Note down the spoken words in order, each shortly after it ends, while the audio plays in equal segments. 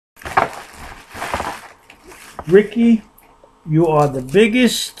Ricky, you are the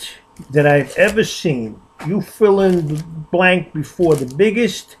biggest that I've ever seen. You fill in the blank before the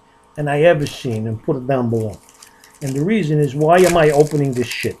biggest and I ever seen and put it down below. And the reason is, why am I opening this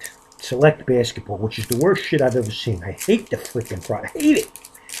shit? Select Basketball, which is the worst shit I've ever seen. I hate the freaking product. I hate it.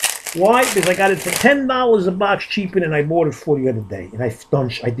 Why? Because I got it for $10 a box cheaper than I bought it for the other day. And I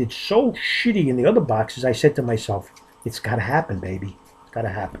did so shitty in the other boxes, I said to myself, it's got to happen, baby. It's got to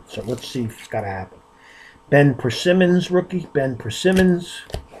happen. So let's see if it's got to happen. Ben Persimmons, rookie. Ben Persimmons.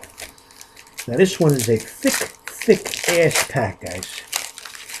 Now this one is a thick ass pack, guys.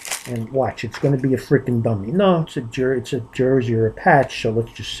 And watch, it's going to be a freaking dummy. No, it's a jersey or a patch, so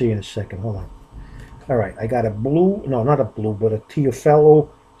let's just see in a second. Hold on. All right, I got a blue, no, not a blue, but a Teofilo,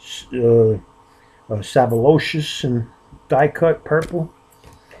 Sabalocious and die cut purple.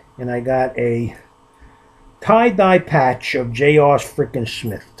 And I got a tie-dye patch of J.R. freaking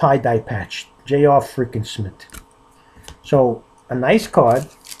Smith. Tie-dye patch, J.R. freaking Smith. So, a nice card,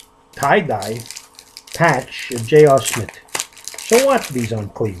 tie-dye patch of J.R. Smith. So what, these on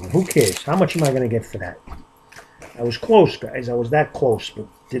Cleveland? Who cares? How much am I going to get for that? I was close, guys. I was that close, but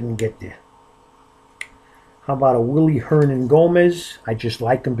didn't get there. How about a Willie Hernan Gomez? I just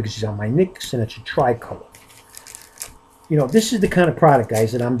like him because he's on my Knicks, and it's a tricolor. You know, this is the kind of product,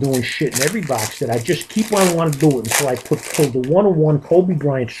 guys, that I'm doing shit in every box that I just keep on wanting to do it until I put the 101 Kobe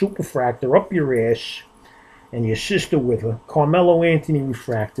Bryant Superfractor up your ass and your sister with her, Carmelo Anthony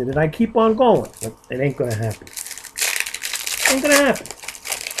refracted, and I keep on going. But it ain't going to happen. Ain't gonna happen.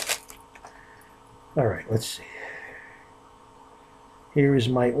 All right, let's see. Here is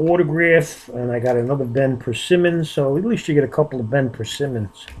my autograph, and I got another Ben Persimmons, so at least you get a couple of Ben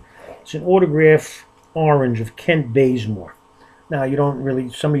Persimmons. It's an autograph orange of Kent Bazemore. Now, you don't really,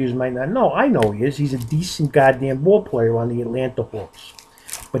 some of you might not know. I know he is. He's a decent goddamn ball player on the Atlanta Hawks.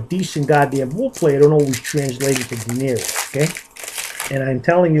 But decent goddamn ball player don't always translate into dinero, okay? And I'm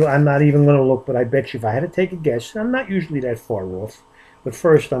telling you, I'm not even going to look, but I bet you if I had to take a guess, I'm not usually that far off. But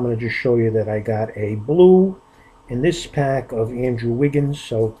first, I'm going to just show you that I got a blue in this pack of Andrew Wiggins.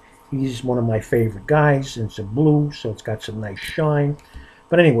 So he's one of my favorite guys. And it's a blue, so it's got some nice shine.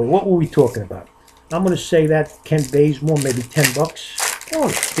 But anyway, what were we talking about? I'm going to say that Kent Bazemore, maybe 10 bucks.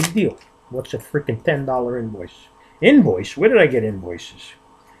 Oh, big deal. What's a freaking $10 invoice? Invoice? Where did I get invoices?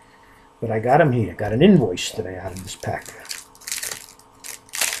 But I got them here. I got an invoice today out of this pack.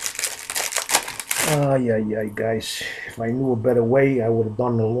 Yeah, guys. If I knew a better way, I would have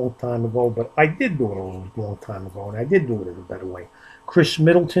done it a long time ago. But I did do it a long time ago, and I did do it in a better way. Chris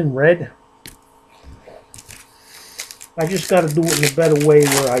Middleton, red. I just got to do it in a better way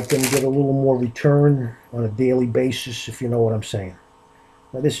where I can get a little more return on a daily basis, if you know what I'm saying.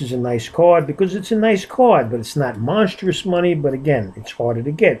 Now, this is a nice card because it's a nice card, but it's not monstrous money. But again, it's harder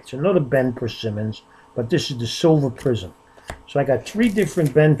to get. It's another Ben Persimmons, but this is the Silver Prism. So I got 3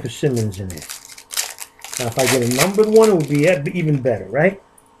 different Ben Persimmons in there. Now, if I get a numbered one, it would be even better, right?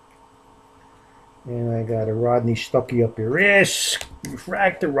 And I got a Rodney Stuckey up your ass.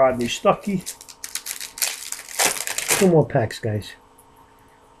 Refractor, Rodney Stuckey. 2 more packs, guys.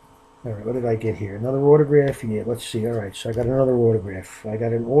 All right, what did I get here? Another autograph? Yeah, let's see. All right, so I got another autograph. I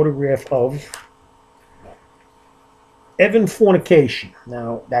got an autograph of Evan Fornication.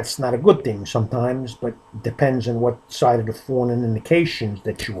 Now, that's not a good thing sometimes, but it depends on what side of the fornications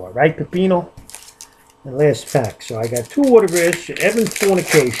that you are, right, Pepino? And last pack. So I got 2 autographs, Evan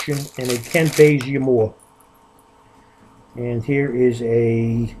Fornication and a Kent Bazemore. And here is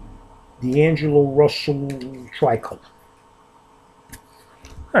a D'Angelo Russell tricolor.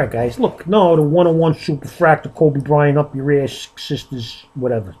 Alright, guys, look. No, the 101 Superfractor Kobe Bryant up your ass, sisters,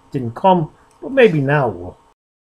 whatever. Didn't come, but maybe now it will.